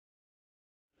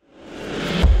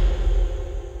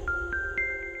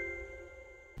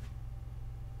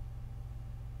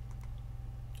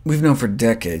We've known for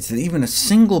decades that even a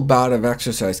single bout of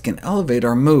exercise can elevate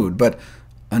our mood, but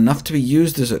enough to be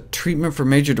used as a treatment for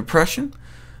major depression?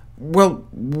 Well,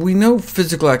 we know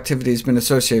physical activity has been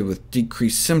associated with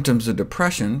decreased symptoms of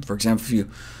depression. For example, if you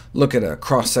look at a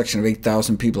cross-section of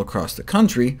 8,000 people across the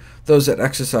country, those that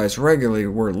exercise regularly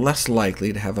were less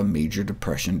likely to have a major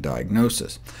depression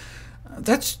diagnosis.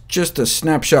 That's just a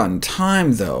snapshot in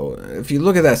time, though. If you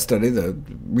look at that study, the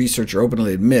researcher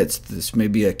openly admits this may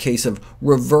be a case of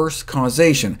reverse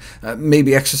causation.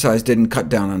 Maybe exercise didn't cut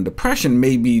down on depression,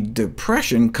 maybe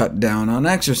depression cut down on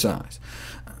exercise.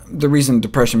 The reason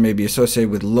depression may be associated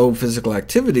with low physical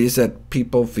activity is that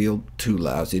people feel too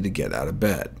lousy to get out of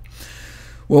bed.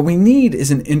 What we need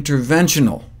is an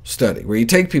interventional study, where you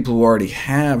take people who already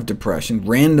have depression,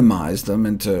 randomize them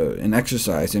into an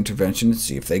exercise intervention, and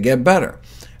see if they get better.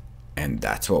 And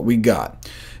that's what we got.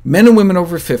 Men and women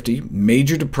over 50,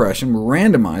 major depression, were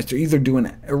randomized to either do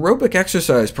an aerobic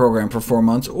exercise program for 4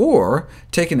 months or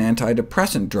take an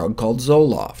antidepressant drug called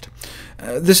Zoloft.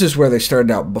 This is where they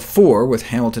started out before, with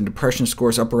Hamilton depression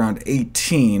scores up around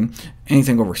 18.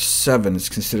 Anything over 7 is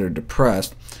considered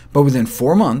depressed. But within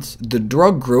 4 months, the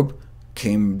drug group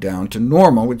came down to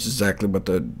normal, which is exactly what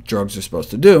the drugs are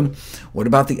supposed to do. What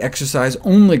about the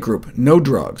exercise-only group? No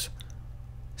drugs.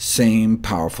 Same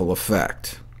powerful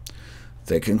effect.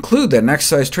 They conclude that an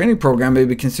exercise training program may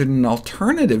be considered an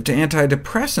alternative to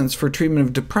antidepressants for treatment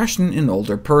of depression in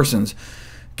older persons,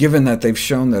 given that they've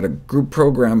shown that a group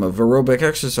program of aerobic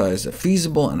exercise is a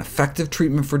feasible and effective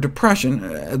treatment for depression,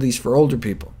 at least for older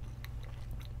people.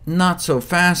 Not so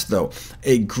fast, though.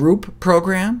 A group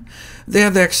program? They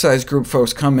have the exercise group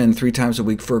folks come in 3 times a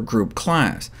week for a group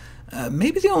class.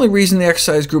 Maybe the only reason the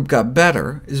exercise group got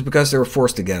better is because they were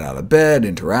forced to get out of bed,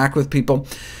 interact with people.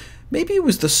 Maybe it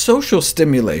was the social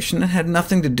stimulation and had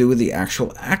nothing to do with the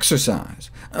actual exercise.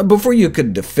 Before you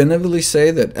could definitively say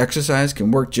that exercise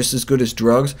can work just as good as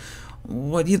drugs,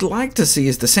 what you'd like to see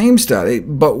is the same study,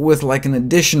 but with like an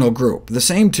additional group, the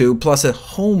same 2 plus a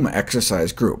home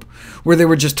exercise group, where they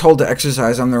were just told to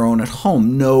exercise on their own at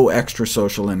home, no extra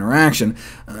social interaction.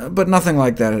 But nothing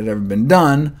like that had ever been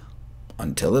done,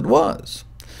 until it was.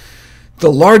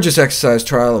 The largest exercise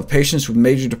trial of patients with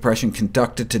major depression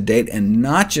conducted to date, and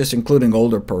not just including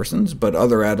older persons, but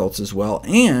other adults as well,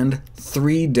 and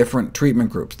 3 different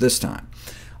treatment groups this time.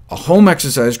 A home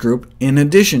exercise group in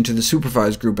addition to the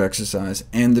supervised group exercise,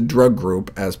 and the drug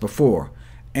group as before.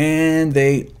 And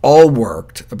they all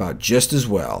worked about just as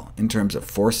well in terms of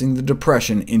forcing the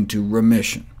depression into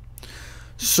remission.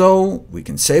 So we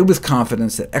can say with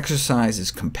confidence that exercise is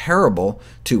comparable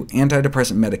to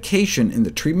antidepressant medication in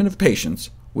the treatment of patients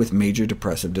with major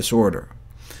depressive disorder.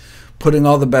 Putting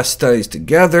all the best studies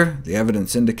together, the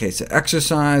evidence indicates that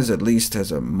exercise at least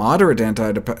has a moderate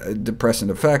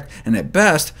antidepressant effect, and at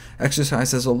best,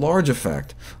 exercise has a large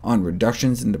effect on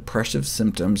reductions in depressive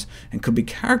symptoms, and could be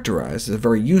characterized as a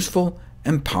very useful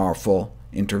and powerful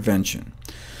intervention.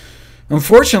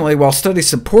 Unfortunately, while studies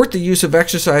support the use of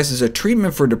exercise as a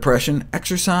treatment for depression,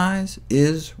 exercise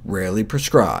is rarely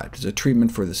prescribed as a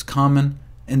treatment for this common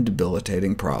and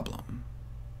debilitating problem.